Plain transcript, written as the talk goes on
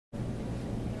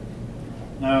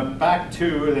Back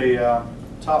to the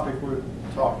topic we're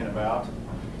talking about,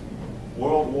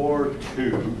 World War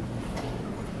II.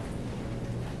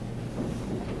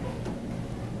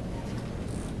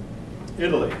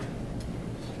 Italy.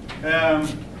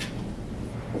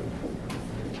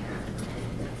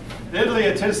 Italy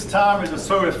at this time is a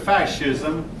sort of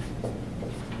fascism,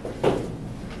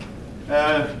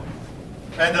 and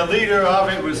the leader of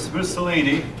it was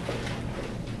Mussolini.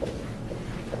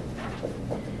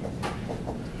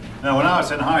 Now, when I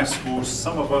was in high school,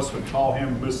 some of us would call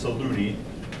him Mussolini,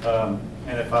 and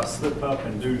if I slip up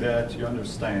and do that, you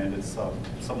understand, it's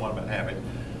somewhat of a habit.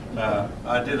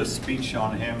 I did a speech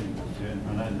on him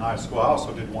in high school. I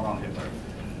also did one on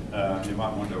Hitler. You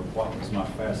might wonder what was my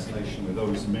fascination with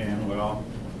those men. Well,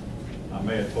 I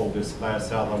may have told this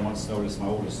class how I once noticed my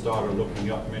oldest daughter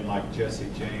looking up men like Jesse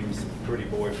James, Pretty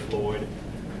Boy Floyd,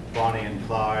 Bonnie and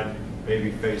Clyde,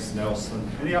 Babyface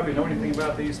Nelson. Any of you know anything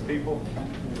about these people?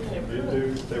 You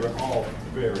do? They were all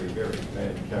very, very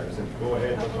bad characters. Go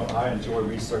ahead. I enjoy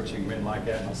researching men like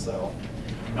that myself.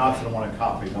 Not that I want to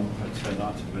copy them,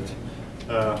 but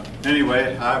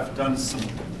anyway, I've done some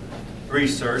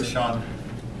research on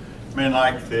men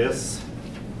like this.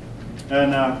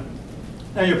 And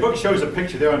now your book shows a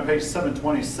picture there on page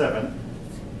 727.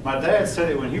 My dad said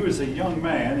that when he was a young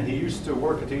man, he used to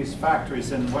work at these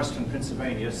factories in western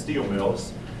Pennsylvania, steel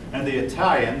mills, and the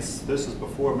Italians, this is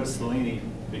before Mussolini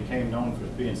became known for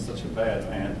being such a bad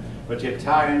man, but the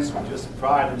Italians would just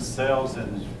pride themselves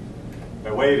in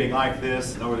waving like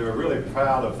this, and they were really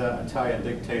proud of that Italian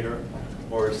dictator,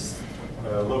 or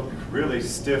look really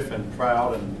stiff and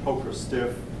proud and poker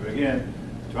stiff. Again,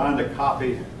 trying to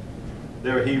copy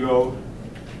their hero,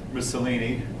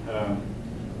 Mussolini,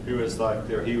 who was like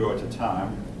their hero at the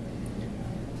time.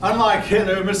 Unlike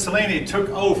Hitler, Mussolini took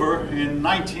over in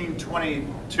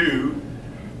 1922,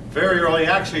 very early.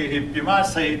 Actually, you might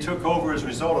say he took over as a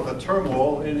result of the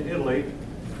turmoil in Italy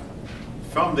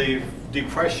from the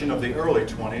depression of the early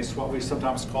 20s, what we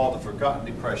sometimes call the Forgotten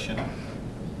Depression.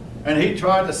 And he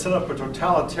tried to set up a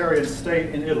totalitarian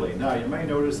state in Italy. Now, you may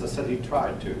notice I said he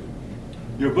tried to.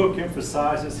 Your book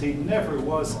emphasizes he never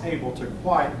was able to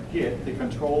quite get the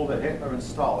control that Hitler and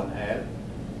Stalin had.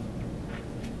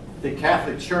 The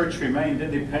Catholic Church remained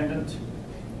independent.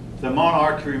 The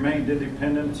monarchy remained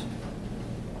independent.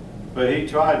 But he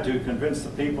tried to convince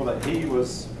the people that he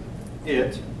was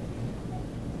it.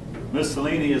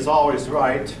 Mussolini is always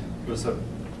right. It was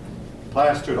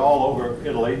plastered all over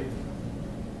Italy.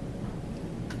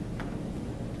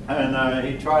 And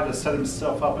he tried to set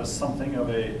himself up as something of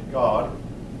a god,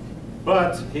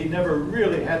 but he never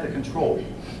really had the control.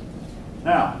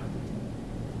 Now,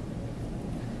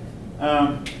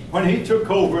 when he took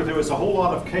over, there was a whole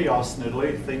lot of chaos in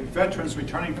Italy. The veterans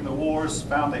returning from the wars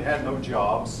found they had no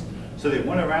jobs, so they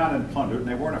went around and plundered, and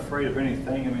they weren't afraid of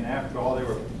anything. I mean, after all, they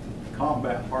were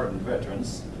combat-hardened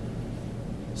veterans.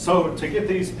 So to get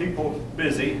these people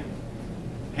busy,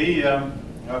 he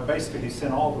basically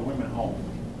sent all the women home.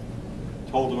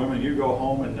 Told the women, you go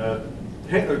home, and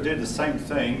Hitler did the same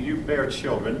thing. You bear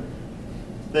children.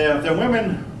 The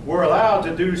women were allowed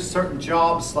to do certain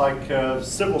jobs like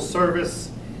civil service,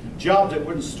 jobs that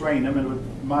wouldn't strain them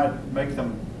and might make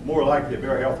them more likely to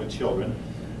bear healthy children.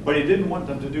 But he didn't want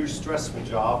them to do stressful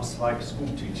jobs like school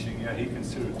teaching. Yeah, he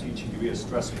considered teaching to be a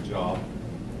stressful job.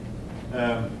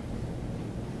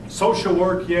 Social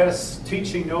work, yes.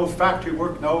 Teaching, no. Factory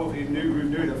work, no. He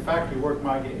knew that factory work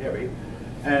might get heavy.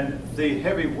 And the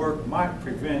heavy work might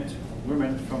prevent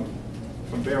women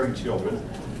from bearing children.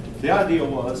 The idea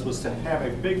was to have a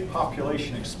big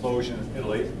population explosion in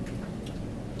Italy,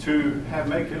 to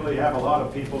make Italy have a lot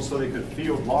of people so they could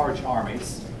field large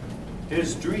armies.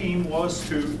 His dream was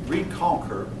to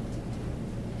reconquer,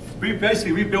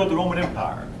 basically rebuild the Roman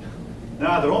Empire.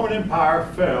 Now, the Roman Empire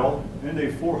fell in the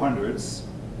 400s,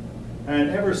 and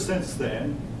ever since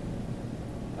then,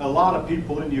 a lot of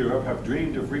people in Europe have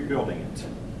dreamed of rebuilding it.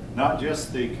 Not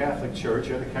just the Catholic Church.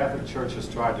 The Catholic Church has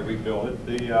tried to rebuild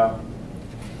it.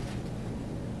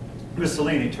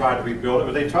 Mussolini tried to rebuild it,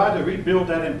 but they tried to rebuild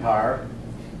that empire,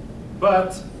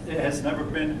 but it has never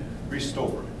been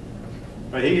restored.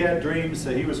 But he had dreams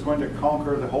that he was going to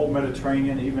conquer the whole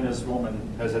Mediterranean, even as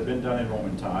had been done in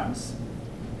Roman times.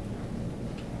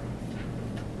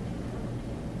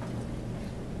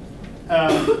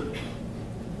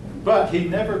 But he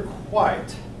never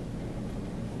quite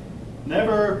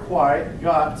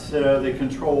got the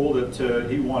control that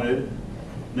he wanted,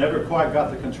 never quite got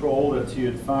the control that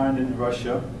you'd find in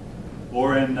Russia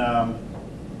or in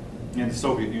the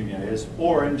Soviet Union,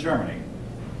 or in Germany.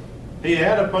 He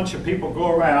had a bunch of people go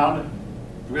around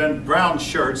in brown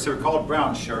shirts, they were called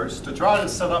brown shirts, to try to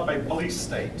set up a police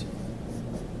state.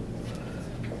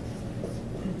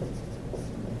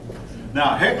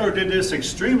 Now, Hitler did this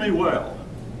extremely well,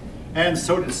 and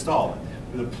so did Stalin.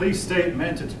 The police state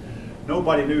meant that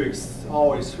nobody knew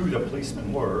always who the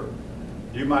policemen were.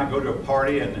 You might go to a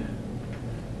party and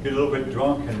get a little bit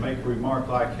drunk and make a remark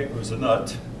like Hitler's a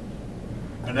nut.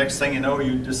 The next thing you know,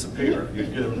 you'd disappear.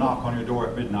 You'd get a knock on your door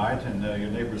at midnight, and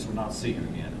your neighbors would not see you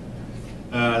again.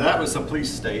 That was the police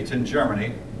state in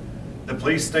Germany. The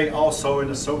police state also in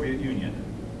the Soviet Union.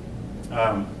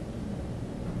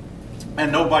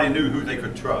 And nobody knew who they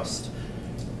could trust.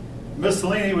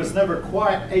 Mussolini was never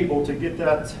quite able to get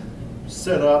that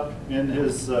set up in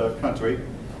his country.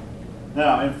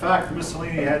 Now, in fact,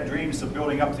 Mussolini had dreams of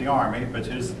building up the army, but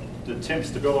his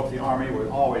attempts to build up the army were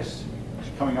always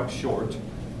coming up short.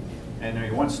 And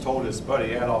he once told his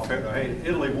buddy Adolf Hitler, hey,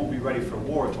 Italy won't be ready for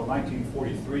war until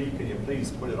 1943, can you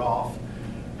please put it off?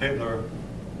 Hitler,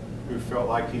 who felt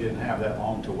like he didn't have that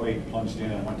long to wait, plunged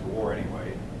in and went to war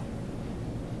anyway.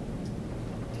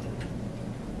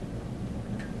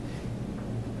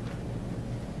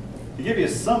 To give you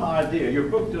some idea, your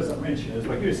book doesn't mention this,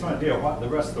 but give you some idea of what the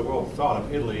rest of the world thought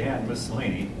of Italy and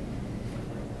Mussolini.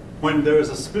 When there was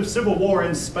a civil war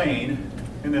in Spain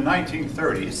in the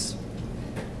 1930s,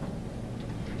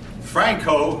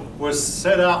 Franco was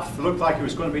set out, looked like he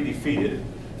was going to be defeated.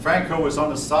 Franco was on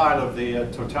the side of the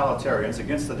totalitarians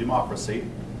against the democracy.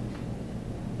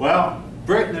 Well,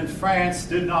 Britain and France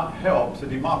did not help the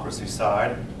democracy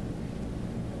side,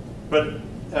 but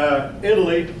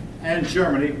Italy and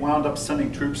Germany wound up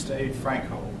sending troops to aid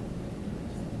Franco.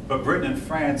 But Britain and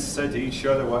France said to each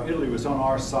other, well, Italy was on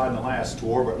our side in the last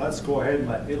war, but let's go ahead and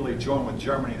let Italy join with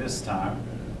Germany this time,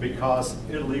 because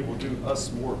Italy will do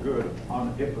us more good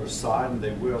on Hitler's side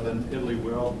than Italy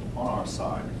will on our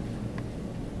side.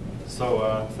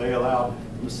 So they allowed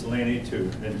Mussolini to,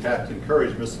 in fact,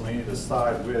 encourage Mussolini to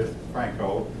side with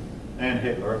Franco and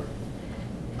Hitler,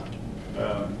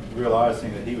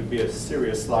 realizing that he would be a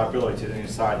serious liability to any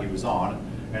side he was on,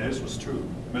 and this was true.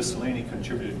 Mussolini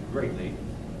contributed greatly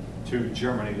to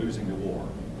Germany losing the war.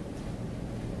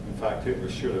 In fact, Hitler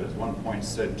should have at one point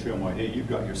said to him, well, hey, you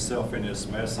got yourself in this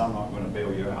mess, I'm not going to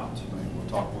bail you out. I mean, we'll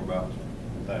talk more about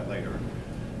that later.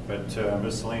 But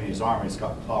Mussolini's armies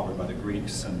got clobbered by the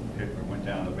Greeks, and Hitler went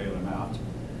down to bail him out.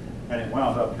 And it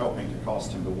wound up helping to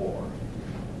cost him the war.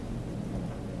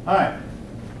 All right.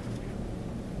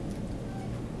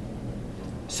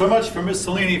 So much for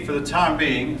Mussolini for the time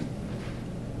being.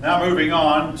 Now moving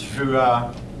on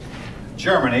to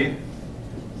Germany.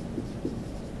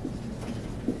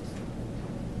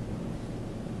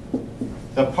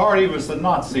 The party was the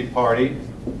Nazi Party.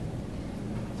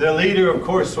 The leader, of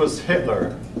course, was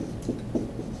Hitler.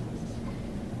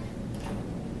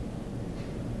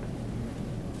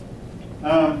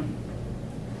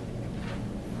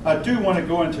 I do want to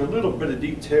go into a little bit of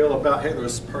detail about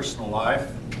Hitler's personal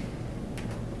life.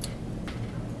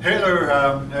 Hitler,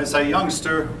 as a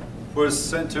youngster, was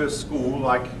sent to school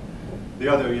like the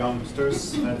other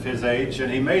youngsters of his age,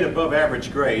 and he made above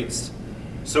average grades.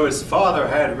 So his father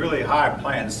had really high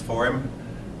plans for him.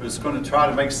 He was going to try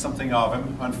to make something of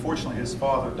him. Unfortunately, his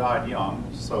father died young,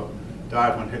 so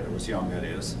died when Hitler was young, that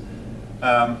is.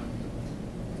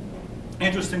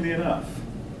 Interestingly enough,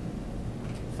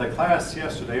 the class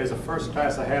yesterday is the first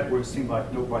class I had where it seemed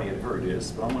like nobody had heard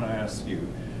this, but I'm going to ask you,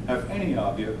 have any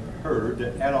of you heard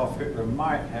that Adolf Hitler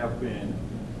might have been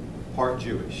part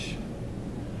Jewish?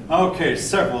 Okay,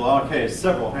 several hands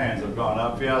have gone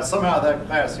up. Yeah, somehow that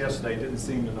class yesterday didn't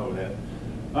seem to know that.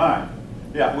 All right,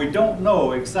 yeah, we don't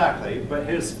know exactly, but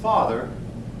his father's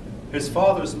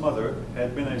mother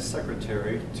had been a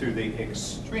secretary to the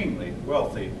extremely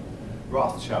wealthy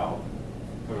Rothschild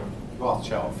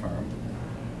firm.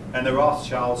 And the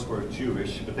Rothschilds were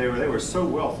Jewish, but they were so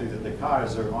wealthy that the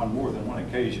Kaiser, on more than one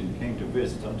occasion, came to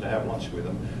visit them, to have lunch with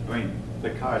them. I mean, the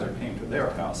Kaiser came to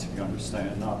their house, if you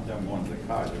understand, not them going to the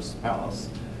Kaiser's palace.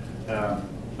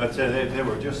 But they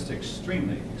were just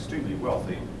extremely, extremely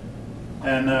wealthy.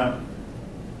 And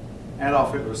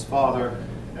Adolf Hitler's father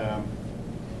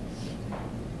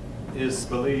is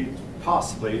believed,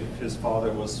 possibly his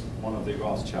father was one of the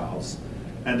Rothschilds.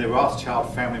 And the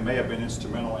Rothschild family may have been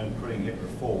instrumental in putting Hitler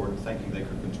forward, thinking they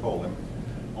could control him,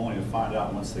 only to find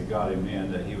out once they got him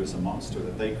in that he was a monster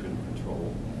that they couldn't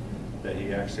control, that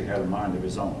he actually had a mind of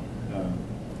his own.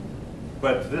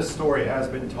 But this story has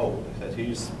been told, that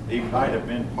he might have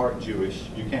been part Jewish.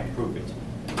 You can't prove it.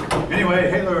 Anyway,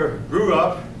 Hitler grew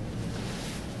up.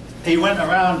 He went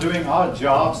around doing odd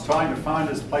jobs, trying to find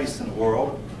his place in the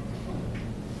world.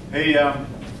 He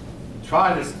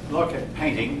tried his luck at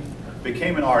painting.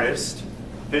 became an artist.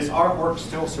 His artwork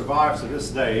still survives to this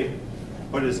day,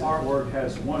 but his artwork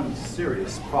has one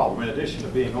serious problem. In addition to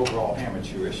being overall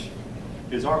amateurish,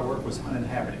 his artwork was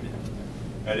uninhabited.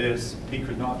 That is, he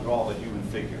could not draw the human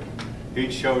figure. He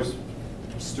chose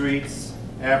streets,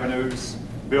 avenues,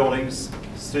 buildings,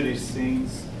 city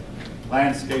scenes,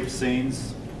 landscape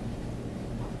scenes,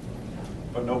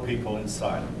 but no people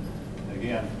inside them.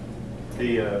 Again,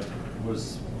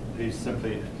 he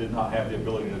simply did not have the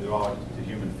ability to draw the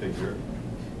human figure.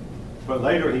 But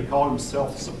later he called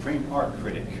himself the supreme art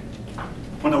critic.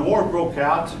 When the war broke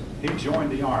out, he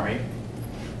joined the army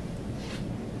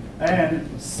and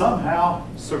somehow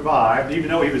survived, even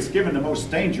though he was given the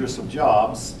most dangerous of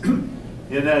jobs. And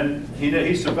then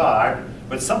he survived.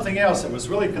 But something else that was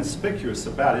really conspicuous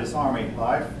about his army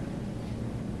life,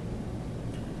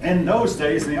 in those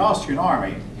days in the Austrian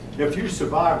army, if you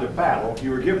survived a battle,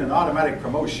 you were given an automatic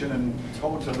promotion and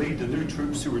told to lead the new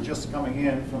troops who were just coming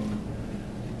in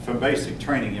from basic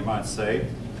training, you might say.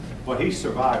 Well, he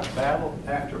survived battle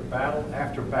after battle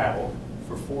after battle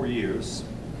for 4 years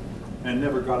and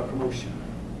never got a promotion.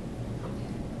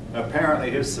 Apparently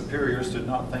his superiors did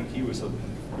not think he was a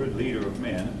good leader of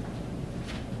men.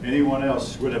 Anyone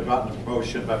else would have gotten a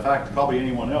promotion. In fact, probably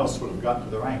anyone else would have gotten to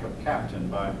the rank of captain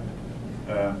by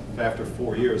after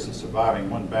 4 years of surviving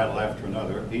one battle after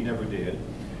another. He never did.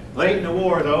 Late in the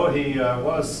war, though, he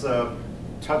was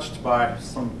touched by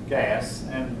some gas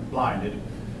and blinded.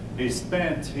 He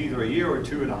spent either a year or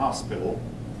two in a hospital,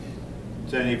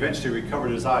 and eventually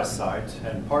recovered his eyesight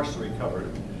and partially recovered.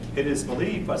 It is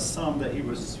believed by some that he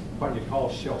was what you call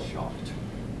shell-shocked.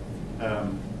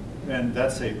 And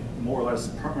that's a more or less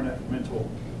permanent mental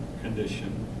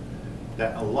condition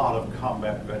that a lot of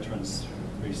combat veterans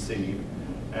receive.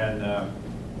 And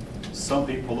some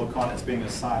people look on it as being a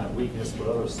sign of weakness, but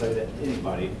others say that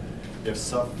anybody,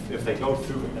 if they go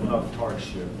through enough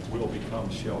hardship, will become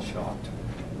shell-shocked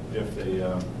if they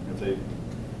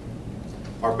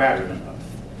are battered enough.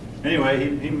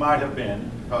 Anyway, he might have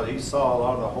been, because he saw a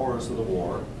lot of the horrors of the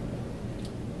war.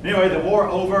 Anyway, the war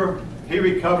over, he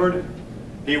recovered.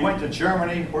 He went to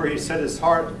Germany, where he said his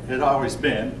heart had always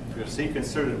been, because he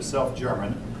considered himself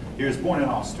German. He was born in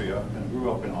Austria and grew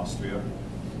up in Austria,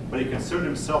 but he considered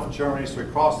himself German, so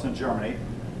he crossed in Germany.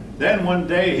 Then one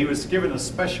day he was given a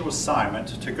special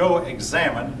assignment to go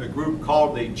examine a group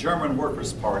called the German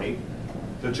Workers' Party.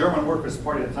 The German Workers'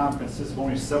 Party at the time consisted of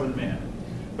only 7 men,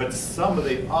 but some of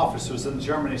the officers in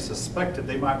Germany suspected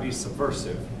they might be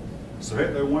subversive. So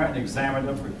Hitler went and examined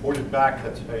them, reported back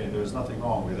that, hey, there's nothing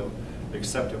wrong with them,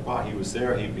 except that while he was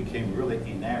there, he became really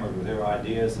enamored with their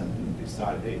ideas and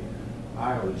decided, hey,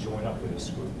 I ought to join up with this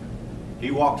group.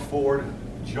 He walked forward,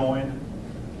 joined.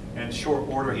 In short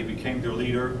order, he became their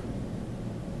leader.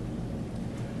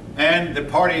 And the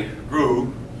party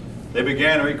grew. They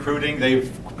began recruiting. They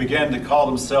began to call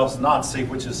themselves Nazi,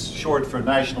 which is short for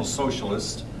National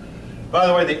Socialist. By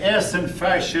the way, the S in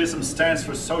fascism stands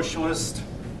for socialist.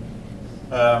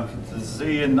 The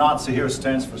Z in Nazi here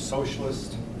stands for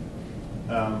socialist.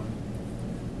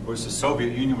 Of course, the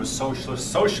Soviet Union was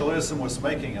socialist. Socialism was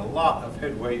making a lot of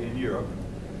headway in Europe,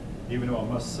 even though I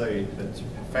must say that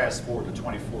fast forward to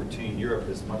 2014, Europe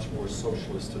is much more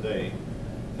socialist today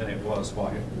than it was while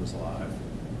Hitler was alive.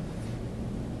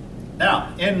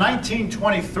 Now, in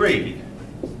 1923,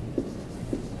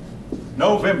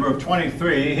 November of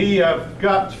 23, he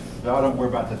got, I don't worry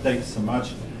about the dates so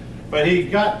much, but he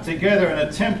got together an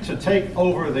attempt to take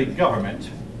over the government.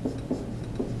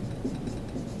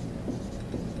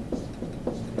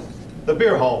 The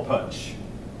beer hall putsch.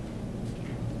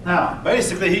 Now,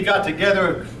 basically, he got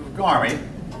together an army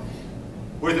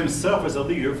with himself as a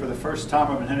leader for the first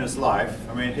time in his life.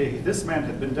 I mean, this man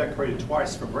had been decorated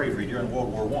twice for bravery during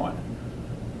World War I.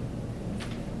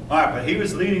 All right, but he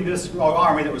was leading this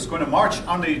army that was going to march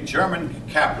on the German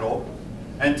capital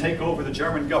and take over the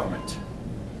German government.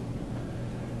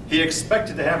 He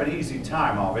expected to have an easy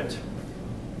time of it,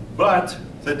 but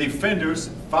the defenders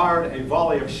fired a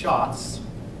volley of shots,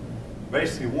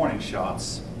 basically warning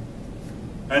shots,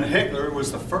 and Hitler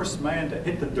was the first man to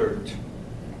hit the dirt,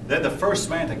 then the first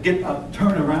man to get up,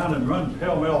 turn around, and run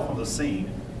pell-mell from the scene.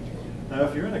 Now,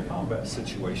 if you're in a combat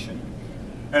situation,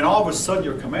 and all of a sudden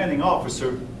your commanding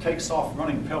officer takes off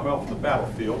running pell-mell from the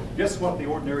battlefield, guess what the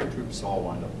ordinary troops all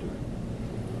wind up doing?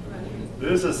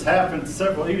 This has happened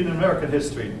even in American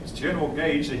history. General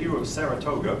Gage, the hero of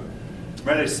Saratoga,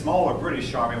 met a smaller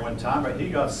British army one time, but he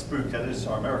got spooked. That is,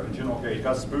 our American General Gage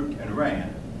got spooked and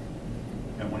ran.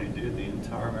 And when he did, the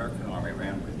entire American army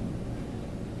ran with him,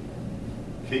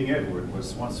 King Edward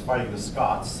was once fighting the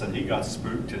Scots, and he got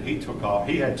spooked, and he took off.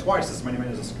 He had twice as many men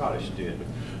as the Scottish did.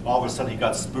 But all of a sudden, he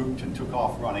got spooked and took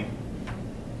off running.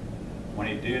 When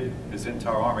he did, his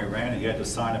entire army ran, and he had to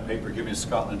sign a paper giving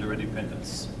Scotland their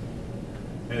independence.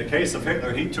 In the case of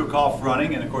Hitler, he took off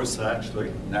running, and of course,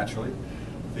 naturally,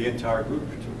 the entire group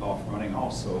took off running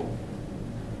also.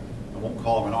 I won't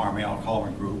call him an army, I'll call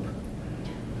him a group.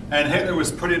 And Hitler was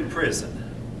put in prison.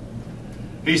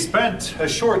 He spent a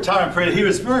short time in prison. He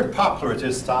was very popular at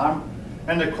this time,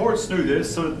 and the courts knew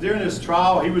this, so during his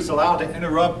trial, he was allowed to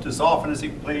interrupt as often as he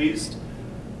pleased.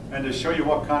 And to show you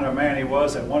what kind of man he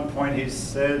was, at one point he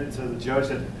said to the judge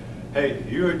that, hey,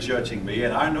 you're judging me,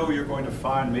 and I know you're going to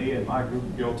find me and my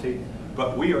group guilty,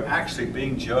 but we are actually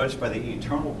being judged by the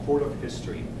eternal court of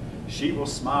history. She will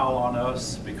smile on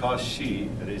us because she,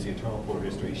 that is the eternal court of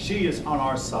history, she is on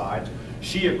our side.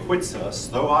 She acquits us,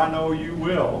 though I know you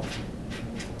will.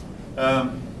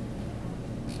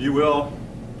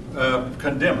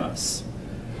 Condemn us.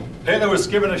 Hitler was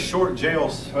given a short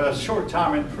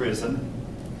time in prison.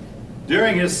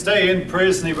 During his stay in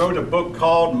prison, he wrote a book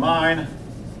called Mein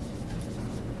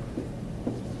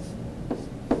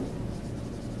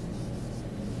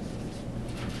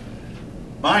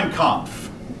Kampf.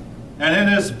 And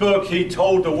in this book, he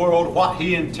told the world what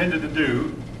he intended to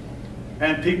do,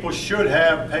 and people should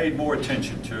have paid more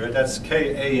attention to it. That's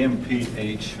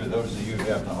K-A-M-P-H, for those of you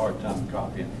who have a hard time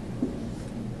copying.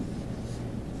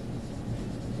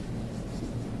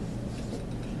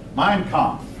 Mein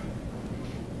Kampf.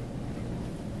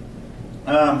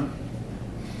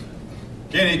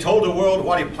 Again, he told the world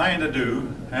what he planned to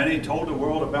do, and he told the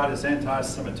world about his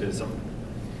anti-Semitism.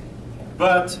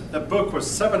 But the book was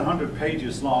 700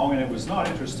 pages long, and it was not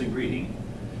interesting reading.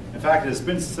 In fact, it has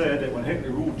been said that when Hitler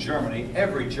ruled Germany,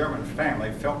 every German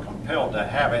family felt compelled to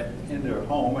have it in their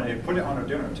home, and they put it on their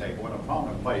dinner table in a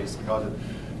prominent place because it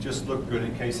just looked good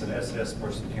in case an SS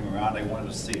person came around, they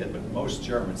wanted to see it. But most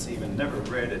Germans even never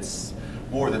read its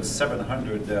more than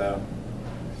 700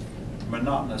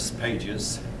 monotonous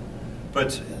pages.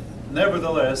 But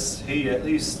nevertheless, he at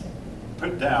least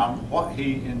put down what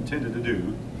he intended to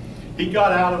do. He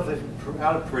got out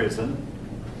of prison.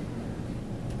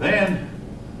 Then,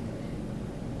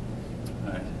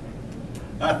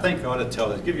 I think I ought to tell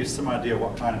this, give you some idea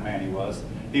what kind of man he was.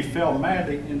 He fell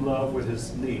madly in love with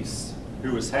his niece,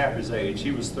 who was half his age.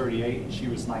 He was 38 and she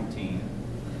was 19.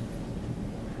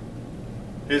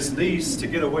 His niece, to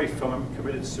get away from him,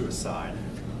 committed suicide.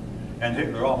 And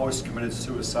Hitler almost committed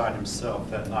suicide himself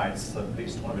that night, so at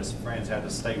least one of his friends had to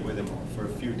stay with him for a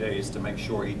few days to make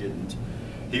sure he didn't.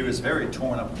 He was very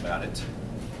torn up about it.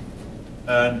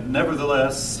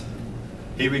 Nevertheless,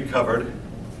 he recovered.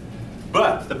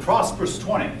 But the prosperous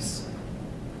 20s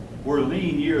were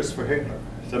lean years for Hitler.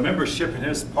 The membership in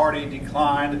his party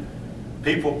declined.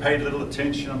 People paid little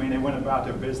attention. I mean, they went about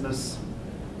their business.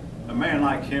 A man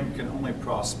like him can only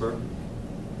prosper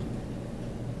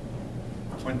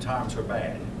when times are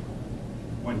bad.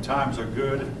 When times are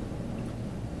good,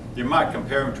 you might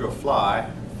compare him to a fly.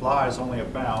 Flies only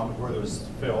abound where there's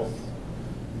filth,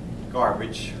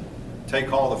 garbage.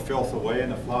 Take all the filth away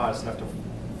and the flies have to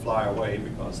fly away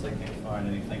because they can't find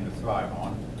anything to thrive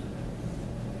on.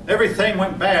 Everything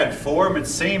went bad for him, it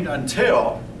seemed,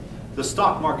 until the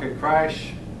stock market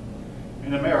crash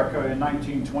in America in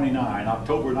 1929.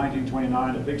 October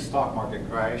 1929, a big stock market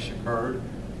crash occurred.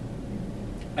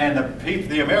 And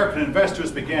the American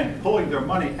investors began pulling their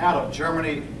money out of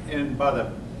Germany by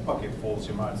the bucketfuls,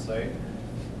 you might say.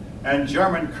 And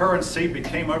German currency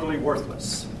became utterly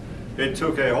worthless. It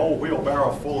took a whole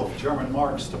wheelbarrow full of German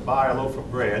marks to buy a loaf of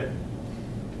bread.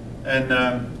 And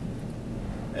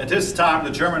at this time, the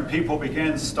German people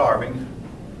began starving.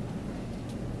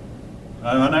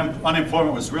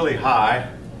 Unemployment was really high.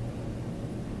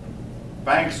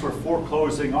 Banks were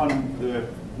foreclosing on the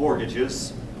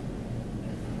mortgages.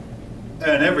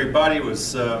 And everybody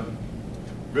was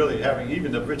really having,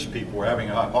 even the rich people were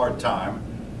having a hard time.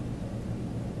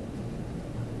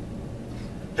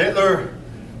 Hitler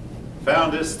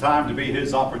found this time to be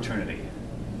his opportunity.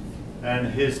 And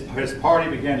his party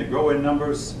began to grow in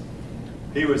numbers.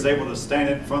 He was able to stand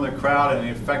in front of the crowd and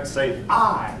in effect say,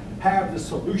 I have the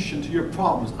solution to your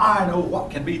problems. I know what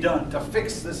can be done to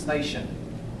fix this nation.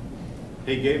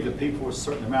 He gave the people a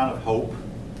certain amount of hope,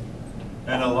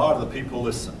 and a lot of the people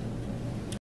listened.